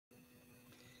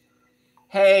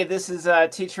Hey, this is a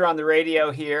teacher on the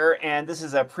radio here, and this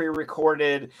is a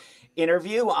pre-recorded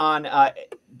interview on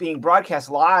being broadcast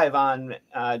live on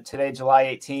today, July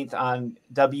 18th, on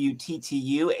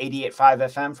WTTU 88.5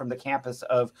 FM from the campus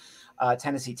of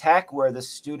Tennessee Tech, where the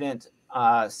student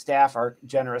staff are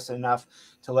generous enough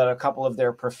to let a couple of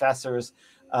their professors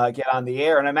get on the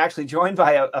air. And I'm actually joined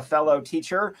by a fellow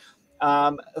teacher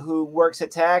who works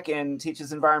at Tech and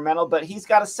teaches environmental, but he's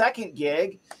got a second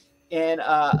gig in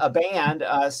a band.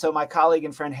 So my colleague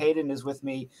and friend Hayden is with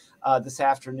me this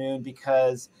afternoon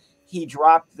because he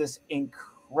dropped this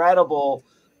incredible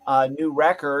new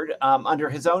record under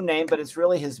his own name, but it's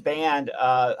really his band,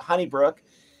 Honeybrook.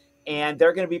 And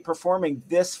they're going to be performing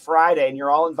this Friday, and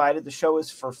you're all invited. The show is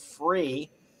for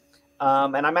free.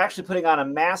 And I'm actually putting on a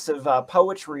massive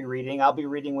poetry reading. I'll be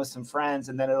reading with some friends,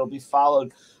 and then it'll be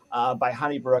followed by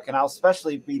Honeybrook. And I'll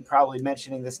especially be probably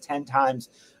mentioning this 10 times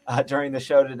during the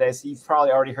show today. So you've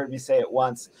probably already heard me say it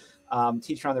once.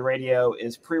 Teacher on the Radio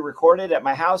is pre-recorded at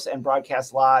my house and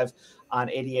broadcast live on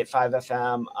 88.5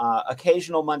 FM,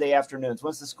 occasional Monday afternoons.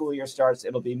 Once the school year starts,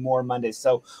 it'll be more Mondays.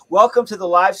 So welcome to the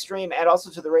live stream and also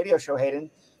to the radio show, Hayden.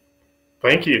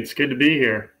 Thank you. It's good to be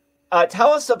here. Tell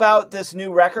us about this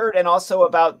new record and also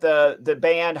about the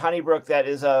band Honeybrook, that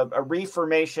is a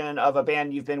reformation of a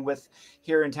band you've been with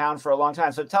here in town for a long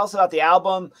time. So tell us about the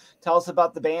album, tell us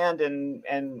about the band and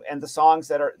the songs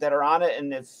that are on it.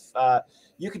 And if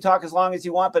you can talk as long as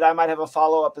you want, but I might have a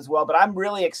follow-up as well. But I'm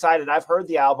really excited. I've heard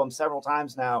the album several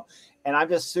times now, and I'm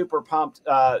just super pumped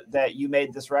that you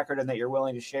made this record and that you're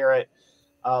willing to share it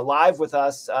live with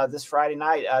us this Friday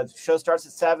night. Show starts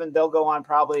at 7. They'll go on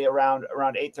probably around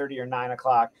 8:30 or 9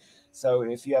 o'clock. So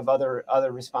if you have other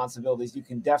responsibilities, you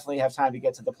can definitely have time to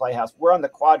get to the Playhouse. We're on the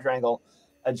quadrangle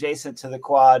adjacent to the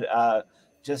quad,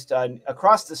 just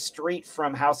across the street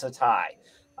from House of Thai,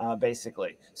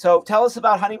 basically. So tell us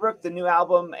about Honeybrook, the new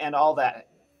album, and all that.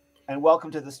 And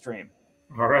welcome to the stream.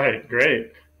 All right,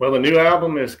 great. Well, the new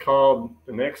album is called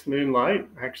The Next Moonlight.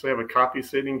 I actually have a copy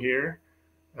sitting here.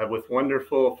 With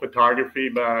wonderful photography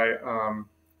by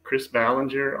Chris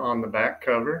Ballinger on the back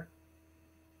cover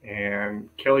and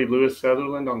Kelly Lewis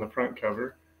Sutherland on the front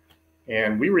cover.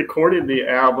 And we recorded the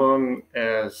album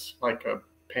as like a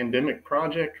pandemic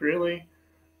project, really.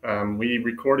 We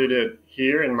recorded it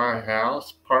here in my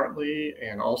house partly,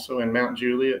 and also in Mount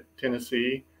Juliet,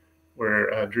 Tennessee,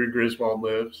 where Drew Griswold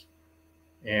lives.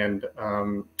 And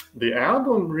the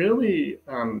album really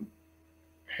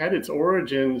had its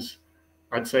origins,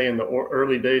 I'd say, in the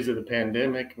early days of the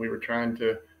pandemic. We were trying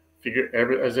to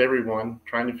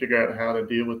trying to figure out how to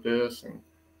deal with this and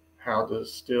how to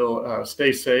still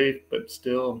stay safe, but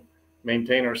still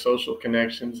maintain our social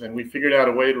connections. And we figured out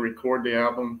a way to record the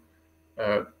album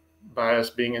by us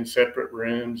being in separate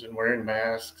rooms and wearing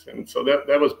masks. And so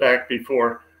that was back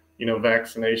before,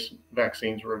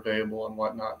 vaccines were available and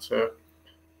whatnot. So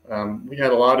we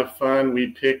had a lot of fun.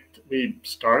 We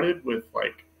started with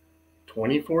like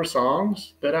 24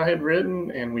 songs that I had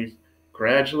written, and we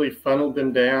gradually funneled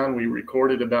them down. We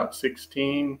recorded about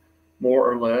 16,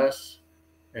 more or less,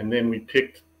 and then we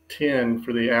picked 10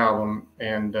 for the album,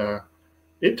 and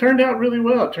it turned out really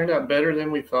well. It turned out better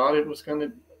than we thought it was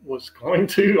going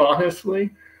to,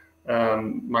 honestly.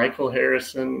 Michael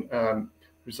Harrison,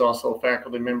 who's also a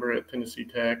faculty member at Tennessee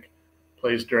Tech,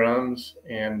 plays drums,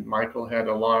 and Michael had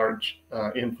a large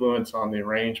influence on the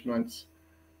arrangements.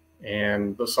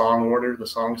 And the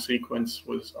song sequence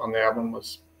was on the album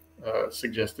was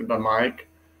suggested by Mike.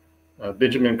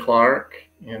 Benjamin Clark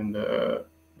in the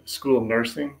School of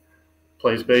Nursing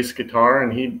plays bass guitar,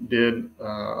 and he did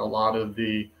a lot of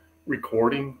the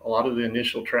recording. A lot of the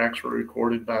initial tracks were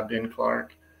recorded by Ben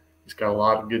Clark. He's got a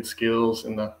lot of good skills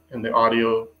in the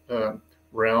audio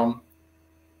realm.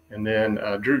 And then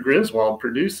Drew Griswold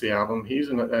produced the album. He's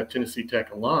a Tennessee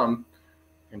Tech alum,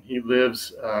 and he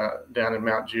lives down in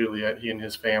Mount Juliet, he and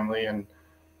his family, and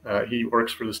he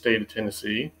works for the state of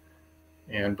Tennessee.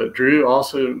 But Drew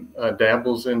also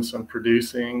dabbles in some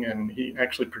producing, and he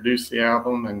actually produced the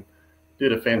album and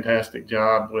did a fantastic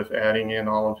job with adding in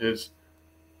all of his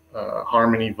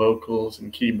harmony vocals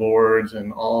and keyboards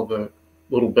and all the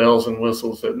little bells and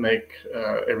whistles that make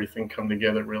everything come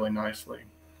together really nicely.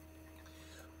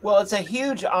 Well, it's a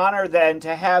huge honor then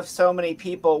to have so many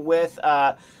people with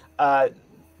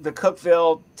the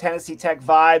Cookeville, Tennessee Tech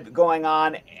vibe going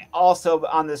on also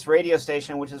on this radio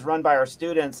station, which is run by our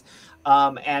students.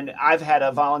 And I've had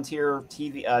a volunteer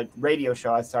TV radio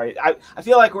show. I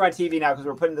feel like we're on TV now because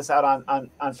we're putting this out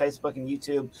on Facebook and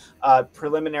YouTube,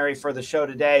 preliminary for the show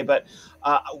today. But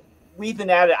I've been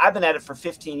at it for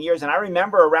 15 years. And I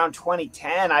remember around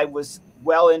 2010, I was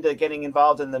well into getting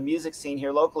involved in the music scene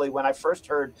here locally when I first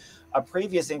heard a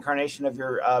previous incarnation of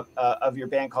your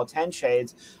band called 10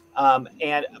 Shades.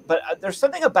 But there's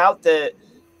something about the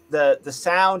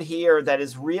sound here that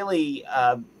is really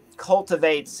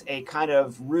cultivates a kind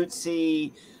of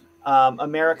rootsy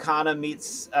Americana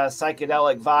meets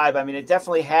psychedelic vibe. I mean, it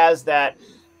definitely has that,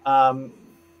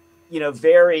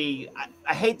 very,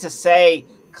 I hate to say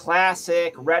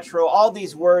classic, retro, all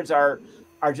these words are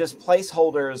just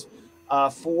placeholders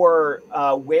for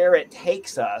where it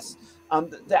takes us.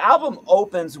 The album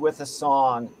opens with a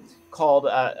song called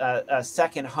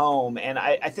Second Home. And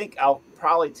I think I'll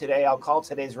call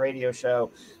today's radio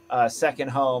show Second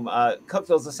Home.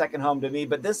 Cookville's a second home to me,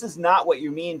 but this is not what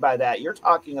you mean by that. You're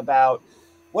talking about,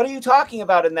 what are you talking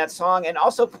about in that song? And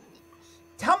also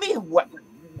tell me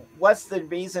what's the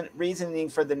reasoning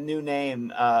for the new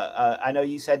name? I know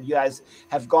you said you guys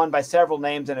have gone by several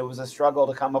names and it was a struggle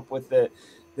to come up with the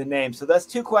name. So that's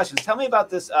two questions. Tell me about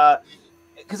this,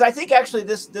 because I think actually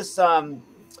this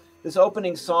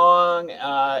opening song,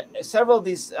 several of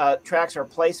these tracks are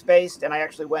place-based, and I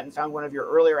actually went and found one of your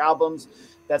earlier albums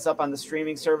that's up on the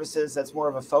streaming services that's more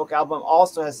of a folk album,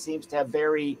 also seems to have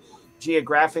very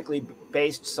geographically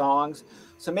based songs.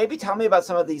 So maybe tell me about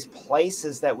some of these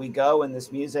places that we go in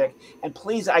this music. And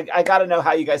please, I got to know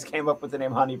how you guys came up with the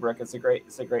name Honeybrook. It's a great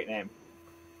name.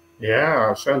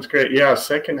 Yeah, sounds great. Yeah,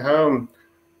 Second Home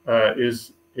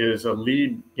is a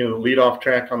lead off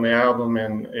track on the album,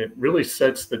 and it really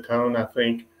sets the tone. I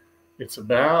think it's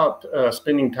about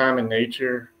spending time in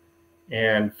nature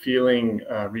and feeling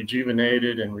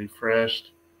rejuvenated and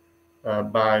refreshed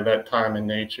by that time in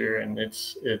nature. And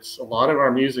it's a lot of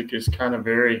our music is kind of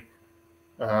very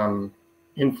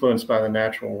influenced by the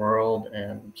natural world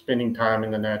and spending time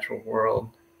in the natural world.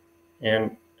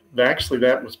 And actually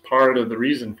that was part of the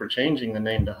reason for changing the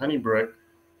name to Honeybrook,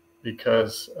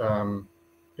 because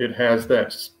it has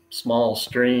that small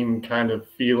stream kind of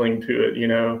feeling to it,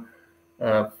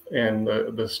 and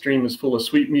the stream is full of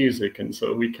sweet music. And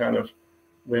so we kind of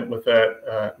went with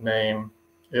that name.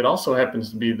 It also happens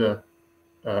to be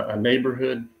a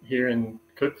neighborhood here in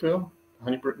Cookville,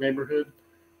 Honeybrook neighborhood.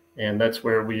 And that's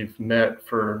where we've met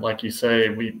for, like you say,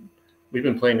 we've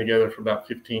been playing together for about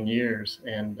 15 years.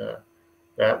 And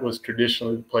that was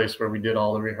traditionally the place where we did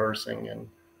all the rehearsing. And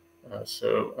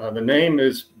so the name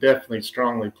is definitely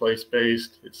strongly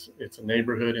place-based. It's a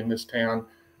neighborhood in this town,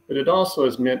 but it also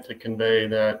is meant to convey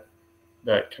that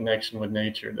connection with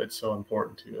nature that's so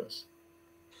important to us.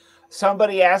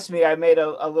 Somebody asked me, I made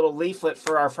a little leaflet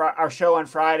for our show on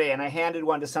Friday, and I handed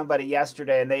one to somebody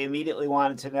yesterday, and they immediately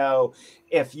wanted to know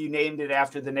if you named it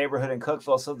after the neighborhood in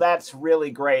Cookville. So that's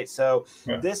really great. So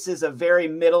yeah. This is a very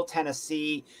Middle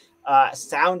Tennessee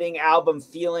sounding album,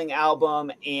 feeling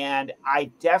album. And I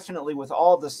definitely, with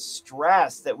all the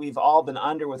stress that we've all been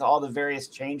under with all the various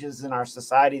changes in our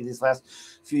society these last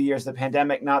few years, the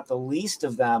pandemic, not the least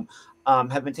of them,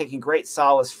 have been taking great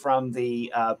solace from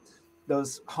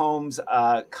those homes,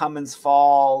 Cummins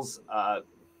Falls,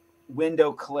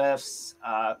 Window Cliffs,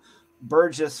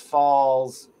 Burgess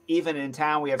Falls. Even in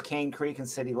town, we have Cane Creek and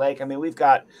City Lake. I mean,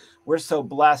 we're so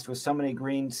blessed with so many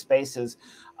green spaces.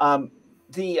 How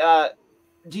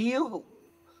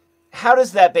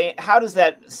does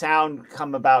that sound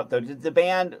come about though? Did the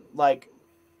band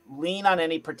lean on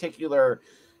any particular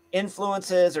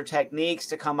influences or techniques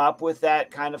to come up with that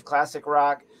kind of classic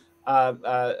rock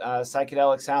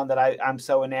psychedelic sound that I'm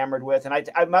so enamored with? And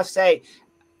I must say,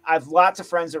 I have lots of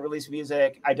friends that release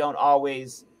music. I don't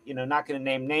always, not going to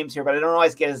name names here, but I don't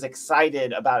always get as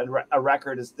excited about a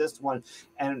record as this one.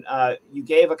 And you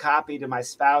gave a copy to my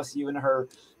spouse. You and her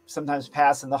sometimes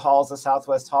pass in the halls of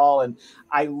Southwest Hall, and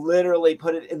I literally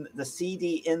put it in the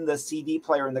CD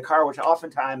player in the car, which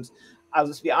oftentimes, I'll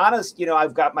just be honest,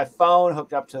 I've got my phone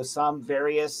hooked up to some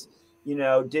various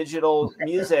digital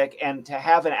music, and to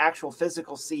have an actual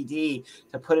physical CD,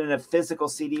 to put in a physical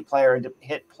CD player and to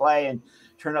hit play and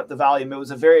turn up the volume, it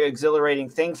was a very exhilarating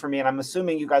thing for me. And I'm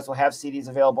assuming you guys will have CDs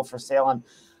available for sale on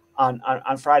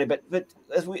Friday. But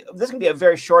this can be a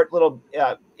very short little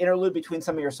interlude between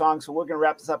some of your songs, so we're going to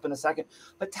wrap this up in a second.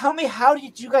 But tell me, how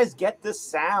did you guys get this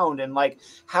sound, and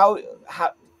how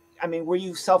I mean, were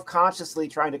you self-consciously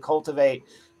trying to cultivate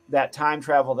that time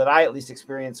travel that I at least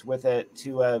experienced with it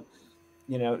to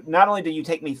not only do you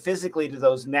take me physically to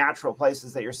those natural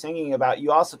places that you're singing about,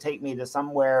 you also take me to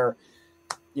somewhere,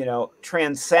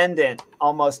 transcendent,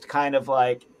 almost kind of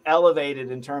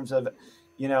elevated in terms of,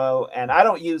 and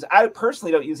I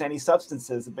personally don't use any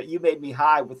substances, but you made me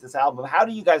high with this album. How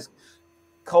do you guys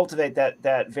cultivate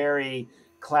that very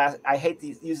I hate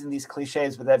using these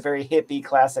cliches, but that very hippie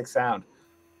classic sound?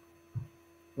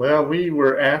 Well, we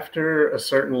were after a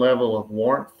certain level of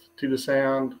warmth to the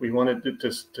sound. We wanted it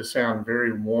to sound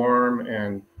very warm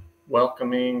and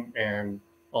welcoming, and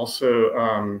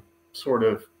also sort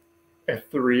of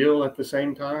ethereal at the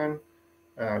same time.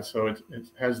 So it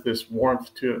has this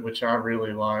warmth to it, which I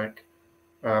really like.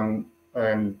 And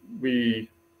we,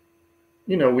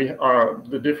 we are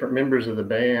the different members of the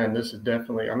band. This is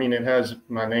definitely, I mean, it has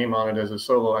my name on it as a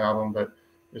solo album, but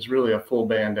it's really a full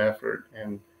band effort.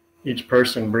 And each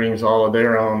person brings all of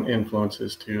their own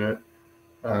influences to it.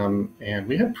 And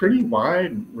we have pretty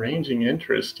wide ranging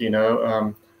interest,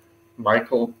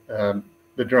 Michael,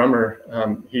 the drummer,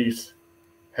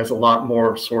 has a lot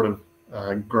more sort of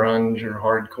grunge or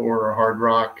hardcore or hard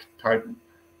rock type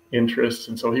interests.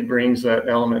 And so he brings that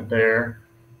element there.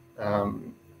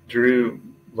 Drew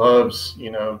loves,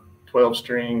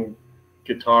 12-string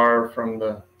guitar from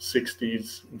the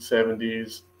 60s and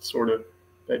 70s, sort of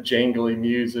that jangly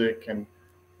music. And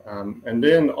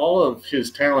then all of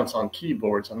his talents on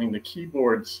keyboards. I mean, the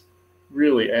keyboards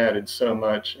really added so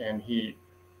much, and he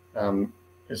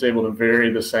is able to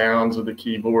vary the sounds of the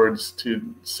keyboards to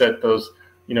set those,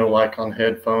 like on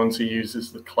headphones, he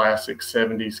uses the classic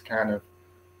 70s kind of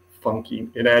funky.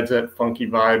 It adds that funky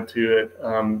vibe to it.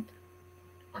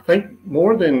 I think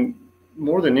more than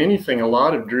anything, a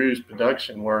lot of Drew's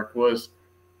production work was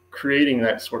creating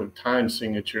that sort of time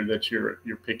signature that you're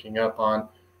picking up on,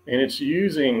 and it's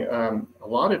using a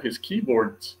lot of his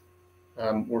keyboards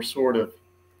were sort of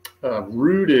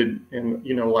rooted in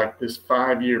like this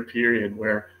 5-year period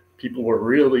where people were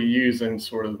really using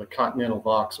sort of the Continental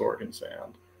Vox organ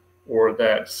sound, or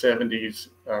that 70s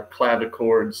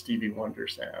clavichord Stevie Wonder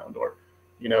sound, or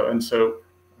and so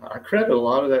I credit a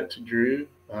lot of that to Drew.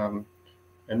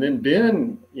 And then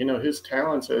Ben, his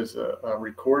talents as a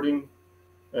recording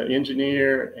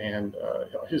engineer, and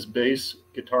his bass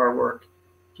guitar work,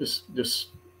 just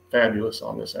fabulous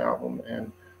on this album.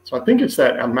 And so I think it's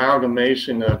that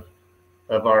amalgamation of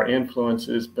our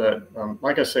influences. But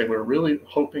like I say, we're really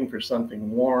hoping for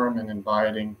something warm and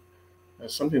inviting,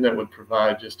 something that would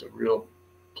provide just a real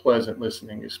pleasant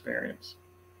listening experience.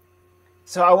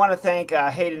 So I want to thank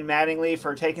Hayden Mattingly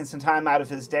for taking some time out of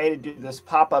his day to do this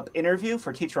pop-up interview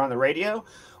for Teacher on the Radio,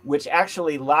 which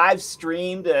actually live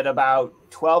streamed at about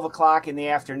 12 o'clock in the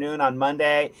afternoon on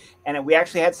Monday. And we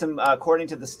actually had some, according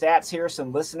to the stats here,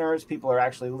 some listeners. People are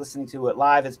actually listening to it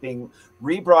live. It's being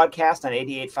rebroadcast on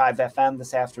 88.5 FM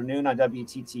this afternoon on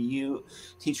WTTU,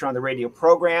 Teacher on the Radio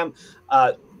program.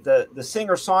 The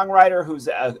singer-songwriter who's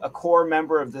a core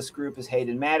member of this group is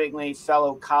Hayden Mattingly,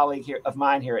 fellow colleague of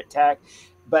mine here at Tech.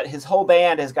 But his whole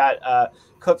band has got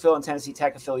Cookeville and Tennessee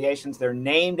Tech affiliations. They're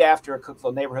named after a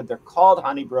Cookeville neighborhood. They're called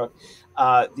Honeybrook.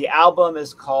 The album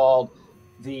is called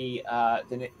the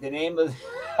name of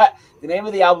the name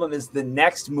of the album is The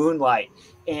Next Moonlight.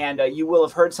 And you will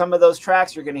have heard some of those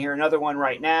tracks. You're going to hear another one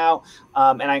right now.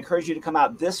 And I encourage you to come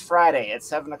out this Friday at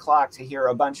 7 o'clock to hear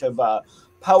a bunch of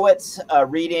poets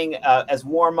reading as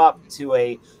warm up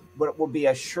to what will be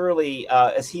a surely,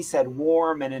 as he said,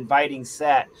 warm and inviting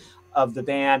set of the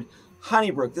band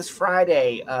Honeybrook this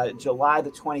Friday, July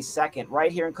the 22nd,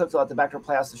 right here in Cookeville at the Becker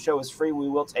Playhouse. The show is free. We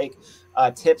will take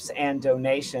tips and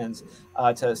donations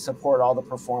to support all the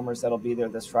performers that'll be there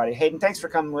this Friday. Hayden, thanks for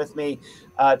coming with me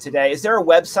today. Is there a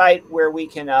website where we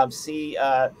can see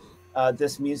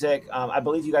this music? I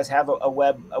believe you guys have a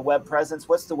web presence.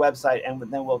 What's the website? And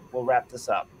then we'll wrap this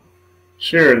up.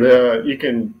 Sure. You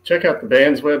can check out the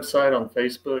band's website on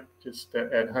Facebook, just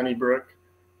at Honeybrook.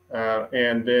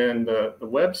 And then the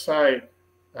website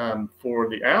for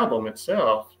the album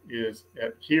itself is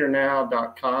at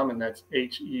hearnow.com, and that's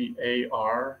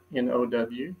HEARNOW,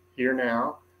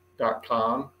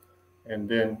 hearnow.com, and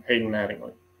then Hayden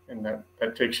Mattingly. And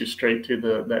that takes you straight to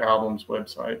the album's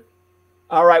website.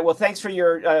 All right. Well, thanks for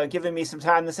your giving me some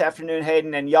time this afternoon,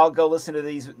 Hayden. And y'all go listen to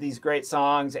these great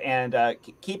songs, and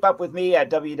keep up with me at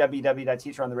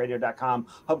www.teacherontheradio.com.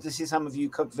 Hope to see some of you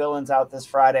Cook Villains out this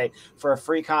Friday for a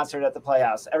free concert at the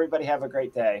Playhouse. Everybody have a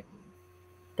great day.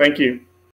 Thank you.